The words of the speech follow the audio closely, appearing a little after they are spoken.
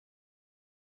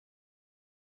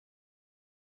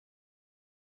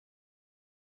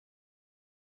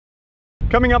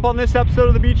Coming up on this episode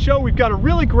of The Beach Show, we've got a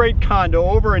really great condo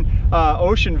over in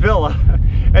Ocean Villa.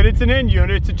 And it's an end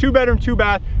unit. It's a 2-bedroom,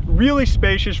 2-bath, really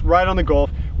spacious, right on the Gulf.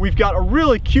 We've got a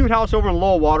really cute house over in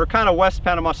Lullwater, kind of West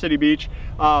Panama City Beach.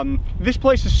 This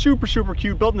place is super, super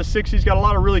cute, built in the 60s, got a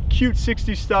lot of really cute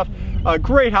 60s stuff.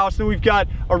 Great house. Then we've got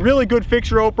a really good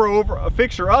fixer-upper over on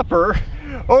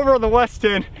the west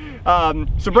end.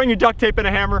 So bring your duct tape and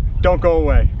a hammer, don't go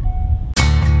away.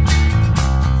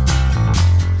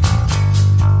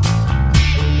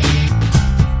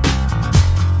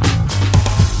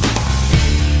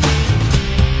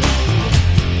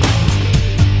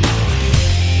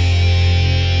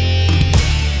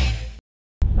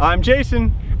 I'm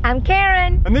Jason. I'm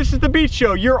Karen. And this is The Beach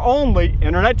Show, your only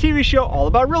internet TV show all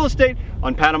about real estate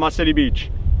on Panama City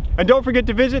Beach. And don't forget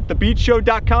to visit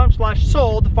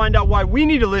thebeachshow.com/sold to find out why we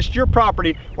need to list your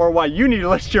property or why you need to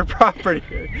list your property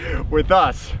with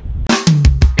us.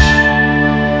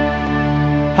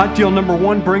 Hot deal number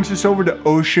 1 brings us over to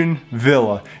Ocean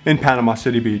Villa in Panama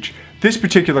City Beach. This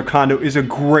particular condo is a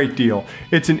great deal.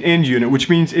 It's an end unit, which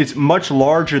means it's much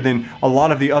larger than a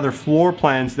lot of the other floor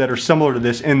plans that are similar to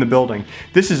this in the building.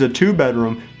 This is a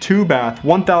 2-bedroom, 2-bath,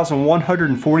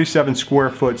 1,147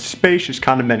 square foot spacious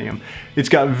condominium. It's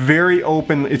got a very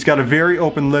open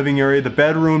living area. The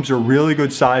bedrooms are really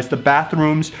good size. The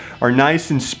bathrooms are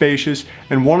nice and spacious.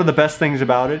 And one of the best things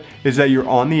about it is that you're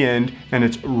on the end and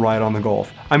it's right on the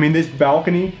Gulf. I mean, this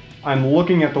balcony, I'm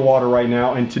looking at the water right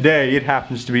now, and today it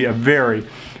happens to be a very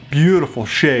beautiful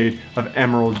shade of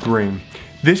emerald green.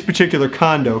 This particular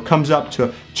condo comes up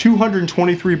to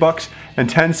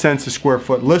 $223.10 a square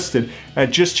foot, listed at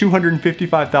just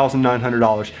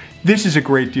 $255,900. This is a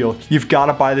great deal. You've got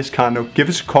to buy this condo. Give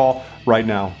us a call right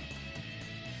now.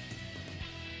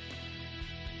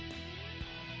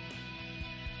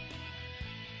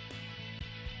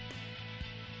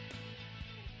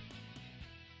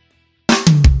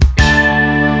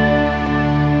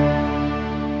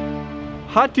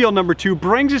 Hot deal number 2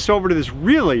 brings us over to this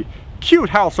really cute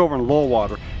house over in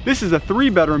Lullwater. This is a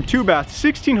 3-bedroom, 2-bath,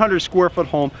 1,600 square foot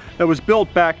home that was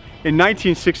built back in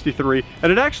 1963,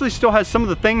 and it actually still has some of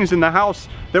the things in the house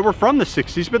that were from the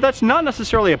 60s, but that's not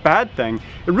necessarily a bad thing.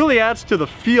 It really adds to the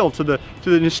feel, to the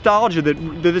nostalgia that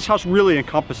this house really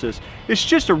encompasses. It's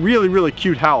just a really, really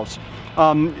cute house.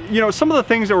 You know, some of the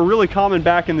things that were really common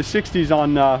back in the 60s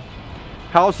on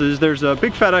houses, there's a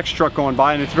big FedEx truck going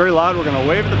by and it's very loud. We're gonna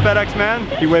wave at the FedEx man.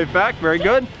 He waved back, very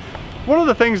good. One of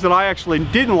the things that I actually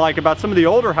didn't like about some of the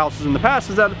older houses in the past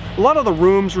is that a lot of the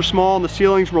rooms were small and the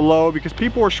ceilings were low because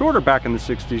people were shorter back in the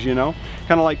 60s, you know,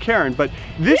 kind of like Karen. But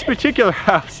this particular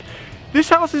house, this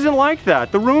house isn't like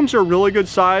that. The rooms are really good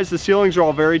size, the ceilings are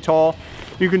all very tall.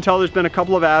 You can tell there's been a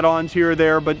couple of add-ons here or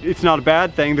there, but it's not a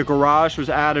bad thing. The garage was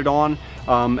added on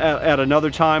at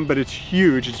another time, but it's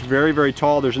huge. It's very, very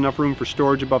tall. There's enough room for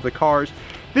storage above the cars.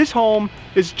 This home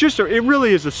is just, it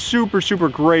really is a super, super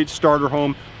great starter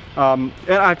home. And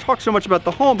I've talked so much about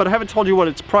the home, but I haven't told you what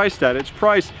it's priced at. It's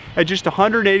priced at just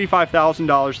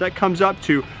 $185,000. That comes up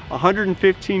to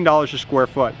 $115 a square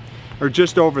foot, or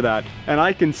just over that. And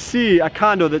I can see a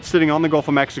condo that's sitting on the Gulf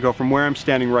of Mexico from where I'm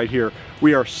standing right here.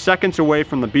 We are seconds away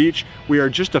from the beach. We are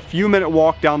just a few minute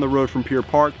walk down the road from Pier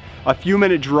Park, a few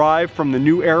minute drive from the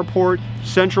new airport,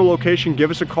 central location. Give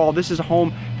us a call. This is a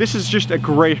home. This is just a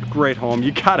great, great home.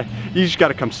 You just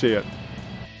gotta come see it.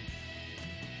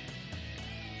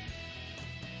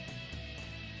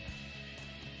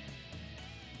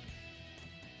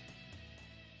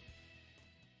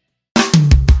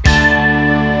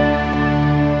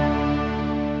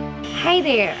 Hey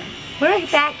there, we're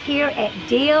back here at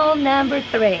deal number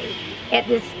 3 at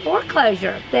this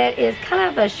foreclosure that is kind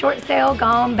of a short sale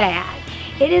gone bad.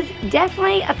 It is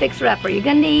definitely a fixer-upper. You're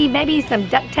gonna need maybe some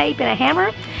duct tape and a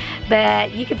hammer,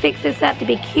 but you can fix this up to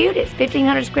be cute. It's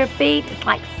 1,500 square feet. It's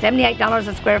like $78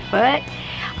 a square foot.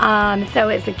 So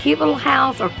it's a cute little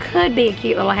house, or could be a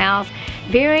cute little house,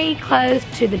 very close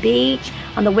to the beach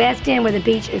on the west end, where the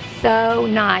beach is so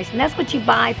nice. And that's what you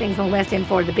buy things on the west end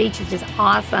for. The beach is just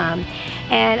awesome.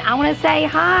 And I want to say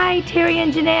hi, Terry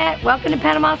and Jeanette. Welcome to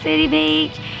Panama City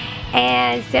Beach.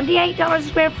 And $78 a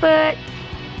square foot,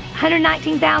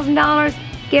 $119,000.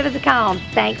 Give us a call.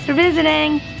 Thanks for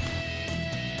visiting.